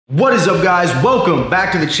What is up, guys? Welcome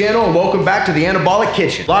back to the channel and welcome back to the Anabolic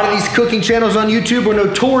Kitchen. A lot of these cooking channels on YouTube are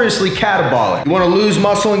notoriously catabolic. You want to lose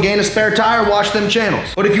muscle and gain a spare tire? Watch them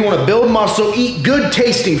channels. But if you want to build muscle, eat good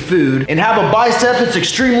tasting food, and have a bicep that's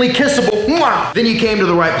extremely kissable, then you came to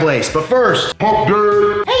the right place. But first, pup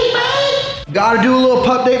date. Hey, babe! Gotta do a little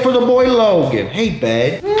pup date for the boy Logan. Hey,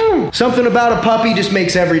 babe. Something about a puppy just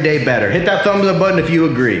makes every day better. Hit that thumbs up button if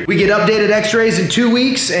you agree. We get updated x-rays in 2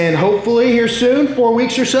 weeks, and hopefully here soon, 4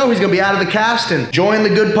 weeks or so, he's gonna be out of the cast and join the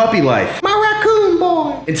good puppy life. My raccoon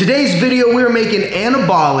boy. In today's video, we're making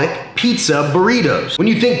anabolic pizza burritos. When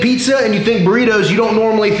you think pizza and you think burritos, you don't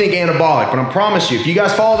normally think anabolic, but I promise you, if you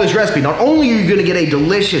guys follow this recipe, not only are you gonna get a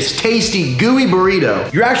delicious, tasty, gooey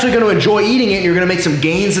burrito, you're actually gonna enjoy eating it and you're gonna make some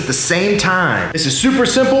gains at the same time. This is super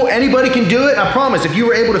simple, anybody can do it. I promise, if you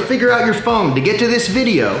were able to figure out your phone to get to this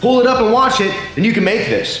video, pull it up and watch it, then you can make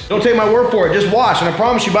this. Don't take my word for it, just watch, and I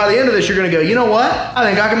promise you by the end of this, you're gonna go, you know what? I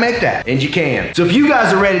think I can make that. And you can. So if you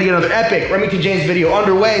guys are ready to get another epic Remington James video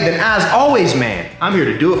underway, then as always, man, I'm here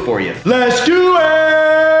to do it for you. Let's do it!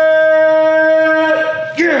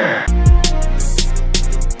 Yeah!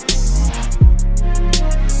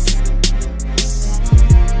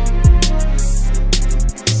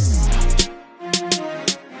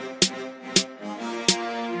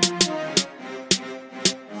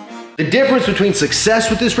 The difference between success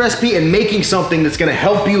with this recipe and making something that's gonna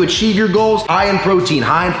help you achieve your goals, high in protein,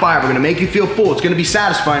 high in fiber, gonna make you feel full, it's gonna be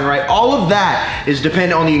satisfying, right? All of that is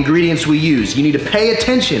dependent on the ingredients we use. You need to pay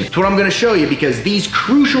attention to what I'm gonna show you because these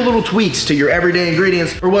crucial little tweaks to your everyday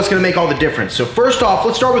ingredients are what's gonna make all the difference. So first off,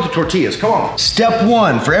 let's start with the tortillas, come on. Step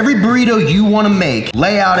one, for every burrito you wanna make,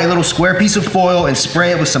 lay out a little square piece of foil and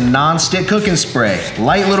spray it with some non-stick cooking spray.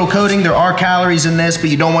 Light little coating, there are calories in this, but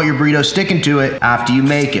you don't want your burrito sticking to it after you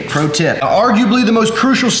make it. Pro tip. Arguably the most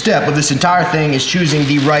crucial step of this entire thing is choosing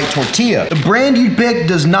the right tortilla. The brand you pick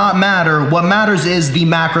does not matter. What matters is the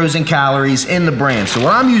macros and calories in the brand. So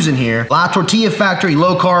what I'm using here, La Tortilla Factory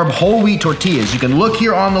low carb whole wheat tortillas. You can look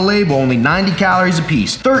here on the label, only 90 calories a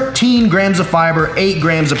piece, 13 grams of fiber, 8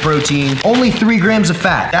 grams of protein, only 3 grams of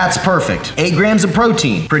fat. That's perfect. 8 grams of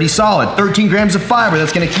protein, pretty solid. 13 grams of fiber,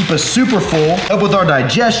 that's gonna keep us super full, help with our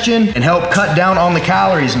digestion, and help cut down on the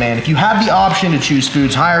calories, man. If you have the option to choose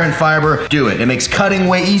foods higher in fiber, do it. It makes cutting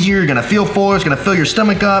way easier. You're gonna feel fuller. It's gonna fill your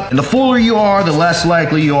stomach up. And the fuller you are, the less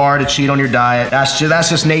likely you are to cheat on your diet. That's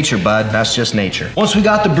just nature, bud. That's just nature. Once we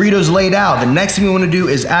got the burritos laid out, the next thing we wanna do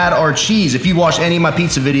is add our cheese. If you watched any of my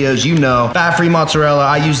pizza videos, you know fat-free mozzarella.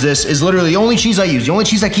 I use this. Is literally the only cheese I use. The only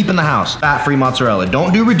cheese I keep in the house. Fat-free mozzarella.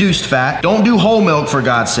 Don't do reduced fat. Don't do whole milk, for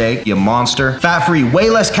God's sake, you monster. Fat-free,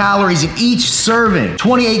 way less calories in each serving.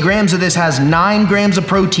 28 grams of this has 9 grams of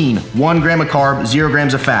protein, 1 gram of carb, 0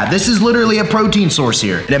 grams of fat. This is literally a protein source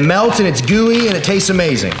here. And it melts and it's gooey and it tastes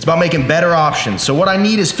amazing. It's about making better options. So what I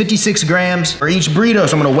need is 56 grams for each burrito.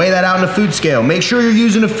 So I'm gonna weigh that out in a food scale. Make sure you're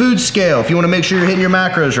using a food scale if you wanna make sure you're hitting your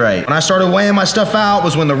macros right. When I started weighing my stuff out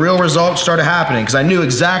was when the real results started happening because I knew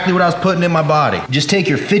exactly what I was putting in my body. Just take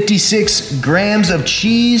your 56 grams of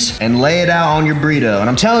cheese and lay it out on your burrito. And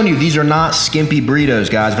I'm telling you, these are not skimpy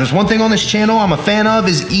burritos, guys. If there's one thing on this channel I'm a fan of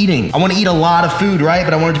is eating. I wanna eat a lot of food, right?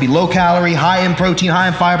 But I want it to be low calorie, high in protein, high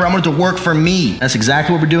in fiber. I want it to work for me. That's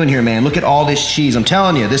exactly what we're doing here, man. Look at all this cheese. I'm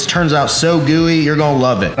telling you, this turns out so gooey, you're gonna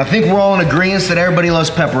love it. I think we're all in agreement that everybody loves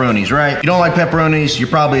pepperonis, right? If you don't like pepperonis, you're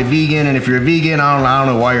probably a vegan, and if you're a vegan, I don't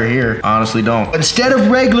know why you're here. I honestly don't. But instead of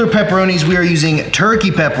regular pepperonis, we are using turkey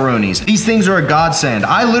pepperonis. These things are a godsend.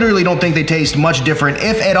 I literally don't think they taste much different,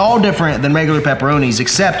 if at all different, than regular pepperonis,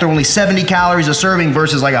 except they're only 70 calories a serving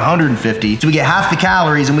versus like 150. So we get half the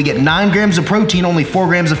calories, and we get 9 grams of protein, only 4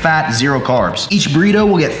 grams of fat, 0 carbs. Each burrito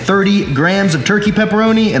will get 30 grams of turkey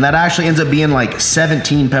pepperoni, and that actually ends up being like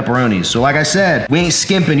 17 pepperonis. So like I said, we ain't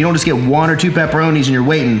skimping. You don't just get 1 or 2 pepperonis and you're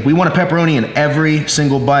waiting. We want a pepperoni in every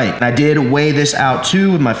single bite. And I did weigh this out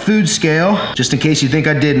too with my food scale, just in case you think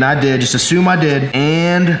I didn't. I did, just assume I did,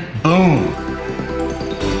 and boom.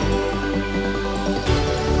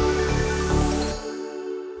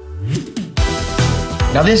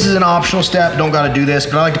 Now this is an optional step, don't gotta do this,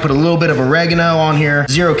 but I like to put a little bit of oregano on here,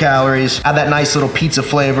 0 calories, add that nice little pizza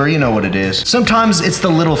flavor, you know what it is. Sometimes it's the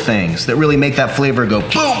little things that really make that flavor go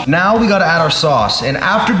boom. Now we gotta add our sauce, and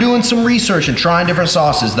after doing some research and trying different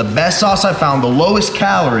sauces, the best sauce I found, the lowest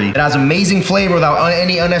calorie, it has amazing flavor without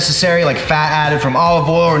any unnecessary like fat added from olive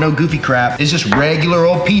oil or no goofy crap, is just regular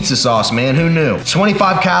old pizza sauce, man, who knew?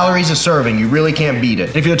 25 calories a serving, you really can't beat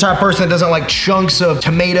it. If you're the type of person that doesn't like chunks of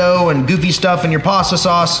tomato and goofy stuff in your pasta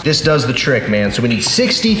sauce, this does the trick, man. So we need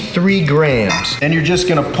 63 grams. And you're just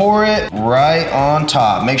gonna pour it right on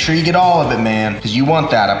top. Make sure you get all of it, man, because you want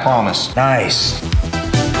that, I promise. Nice.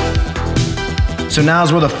 So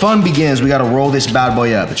now's where the fun begins. We gotta roll this bad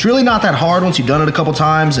boy up. It's really not that hard once you've done it a couple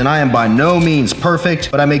times, and I am by no means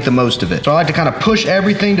perfect, but I make the most of it. So I like to kind of push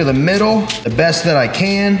everything to the middle the best that I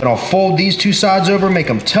can, and I'll fold these two sides over, make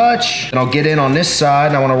them touch, and I'll get in on this side,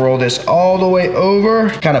 and I wanna roll this all the way over,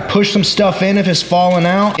 kind of push some stuff in if it's falling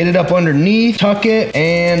out, get it up underneath, tuck it,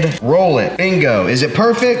 and roll it. Bingo. Is it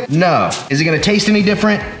perfect? No. Is it gonna taste any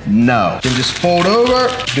different? No. Then just fold over,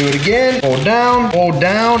 do it again, fold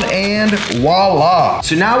down, and voila.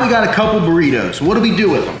 So now we got a couple burritos. What do we do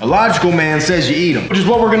with them? A logical man says you eat them, which is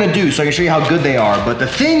what we're gonna do, so I can show you how good they are. But the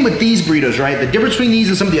thing with these burritos, right, the difference between these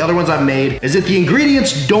and some of the other ones I've made is that the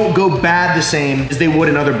ingredients don't go bad the same as they would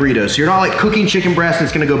in other burritos. So you're not like cooking chicken breast and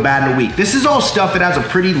it's gonna go bad in a week. This is all stuff that has a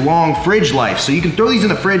pretty long fridge life. So you can throw these in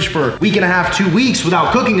the fridge for a week and a half, 2 weeks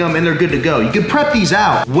without cooking them, and they're good to go. You can prep these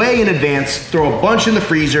out way in advance, throw a bunch in the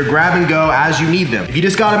freezer, grab and go as you need them. If you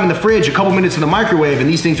just got them in the fridge, a couple minutes in the microwave, and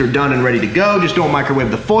these things are done and ready to go, just don't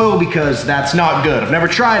microwave the foil because that's not good. I've never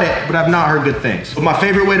tried it, but I've not heard good things. But my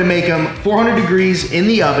favorite way to make them, 400 degrees in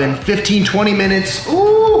the oven, 15, 20 minutes.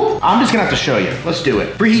 Ooh, I'm just gonna have to show you. Let's do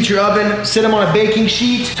it. Preheat your oven, sit them on a baking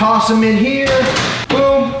sheet, toss them in here,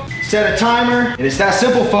 boom. Set a timer, and it's that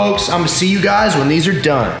simple, folks. I'm gonna see you guys when these are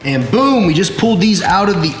done. And boom, we just pulled these out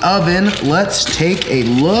of the oven. Let's take a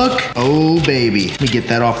look. Oh, baby. Let me get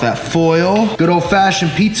that off that foil. Good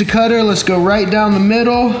old-fashioned pizza cutter. Let's go right down the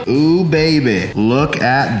middle. Ooh, baby. Look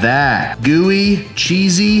at that. Gooey,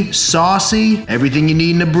 cheesy, saucy. Everything you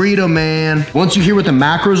need in a burrito, man. Once you hear what the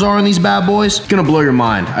macros are on these bad boys, it's gonna blow your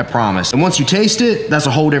mind, I promise. And once you taste it, that's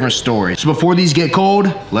a whole different story. So before these get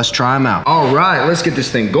cold, let's try them out. All right, let's get this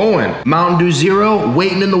thing going. Mountain Dew Zero,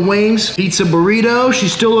 waiting in the wings. Pizza burrito, she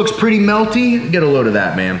still looks pretty melty. Get a load of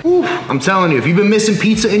that, man. Whew. I'm telling you, if you've been missing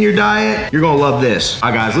pizza in your diet, you're gonna love this.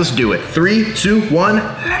 All right, guys, let's do it. 3, 2, 1,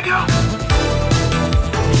 let go.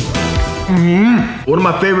 One of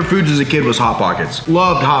my favorite foods as a kid was Hot Pockets.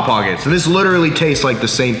 Loved Hot Pockets. And this literally tastes like the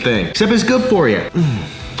same thing, except it's good for you.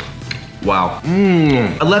 Wow.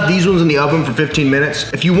 I left these ones in the oven for 15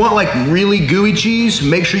 minutes. If you want like really gooey cheese,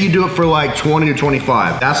 make sure you do it for like 20 to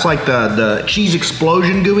 25. That's like the cheese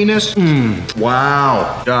explosion gooiness.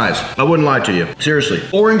 Wow. Guys, I wouldn't lie to you. Seriously.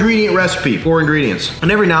 4 ingredient recipe, 4 ingredients.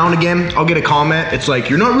 And every now and again, I'll get a comment. It's like,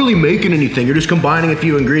 you're not really making anything. You're just combining a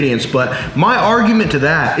few ingredients. But my argument to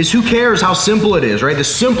that is who cares how simple it is, right? The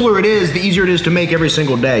simpler it is, the easier it is to make every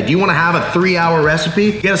single day. Do you want to have a 3-hour recipe?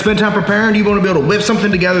 You got to spend time preparing? Do you want to be able to whip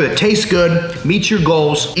something together that tastes good, meets your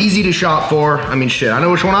goals, easy to shop for? I mean, shit, I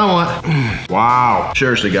know which one I want. Wow.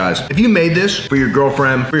 Seriously, guys, if you made this for your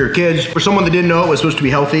girlfriend, for your kids, for someone that didn't know it was supposed to be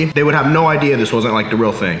healthy, they would have no idea this wasn't like the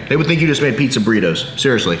real thing. They would think you just made pizza burritos.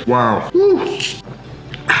 Seriously. Wow. Woo.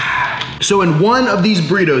 So in one of these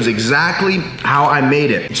burritos, exactly how I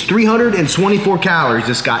made it. It's 324 calories.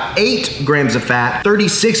 It's got 8 grams of fat,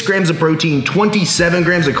 36 grams of protein, 27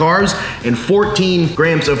 grams of carbs, and 14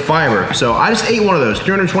 grams of fiber. So I just ate one of those,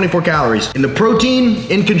 324 calories. And the protein,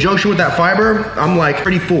 in conjunction with that fiber, I'm like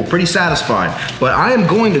pretty full, pretty satisfied. But I am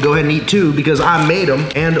going to go ahead and eat 2 because I made them,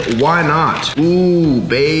 and why not? Ooh,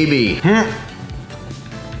 baby.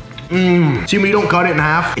 See, when you don't cut it in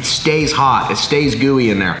half, it stays hot. It stays gooey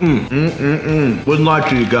in there. Wouldn't lie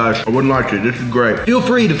to you guys. I wouldn't lie to you. This is great. Feel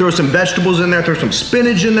free to throw some vegetables in there, throw some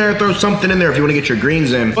spinach in there, throw something in there if you want to get your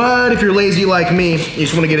greens in. But if you're lazy like me, you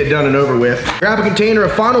just want to get it done and over with, grab a container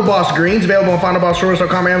of Final Boss greens, available on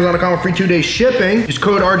finalbossstores.com, Amazon.com, with free 2-day shipping. Use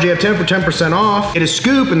code RJF10 for 10% off. Get a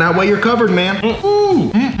scoop, and that way you're covered, man.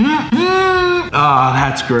 Ah,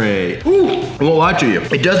 that's great. Ooh, I won't lie to you.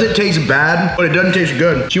 It doesn't taste bad, but it doesn't taste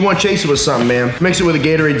good. So you want to chase it with something, man. Mix it with a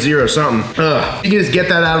Gatorade Zero, something. You can just get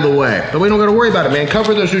that out of the way. But we don't gotta worry about it, man.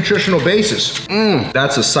 Cover those nutritional bases.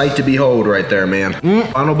 That's a sight to behold right there, man.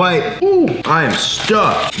 Final bite. Ooh, I am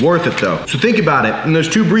stuffed. Worth it though. So think about it. In those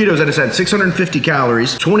 2 burritos, I just had 650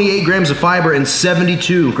 calories, 28 grams of fiber, and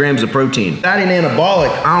 72 grams of protein. That ain't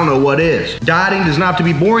anabolic. I don't know what is. Dieting does not have to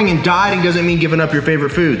be boring, and dieting doesn't mean giving up your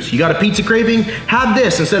favorite foods. You got a pizza craving? Have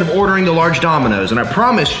this instead of ordering the large Domino's, and I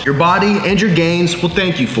promise your body and your gains will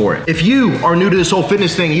thank you for it. If you are new to this whole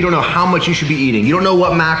fitness thing, you don't know how much you should be eating, you don't know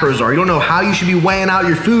what macros are, you don't know how you should be weighing out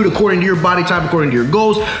your food according to your body type, according to your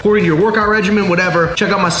goals, according to your workout regimen, whatever,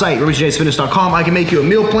 check out my site, RemingtonJamesFitness.com. I can make you a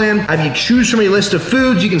meal plan. I have you choose from a list of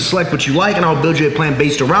foods. You can select what you like, and I'll build you a plan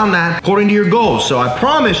based around that according to your goals. So I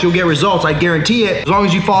promise you'll get results. I guarantee it, as long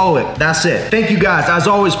as you follow it. That's it. Thank you guys, as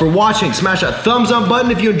always, for watching. Smash that thumbs up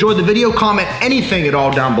button if you enjoyed the video. Comment anything at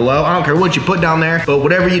all down below. I don't care what you put down there, but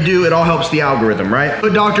whatever you do, it all helps the algorithm, right?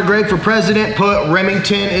 Put Dr. Greg for president. Put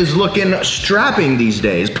Remington is looking strapping these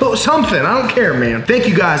days. Put something. I don't care, man. Thank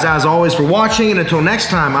you guys, as always, for watching, and until next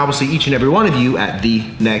time, I will see each and every one of you at the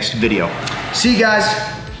next video. See you guys.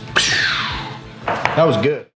 That was good.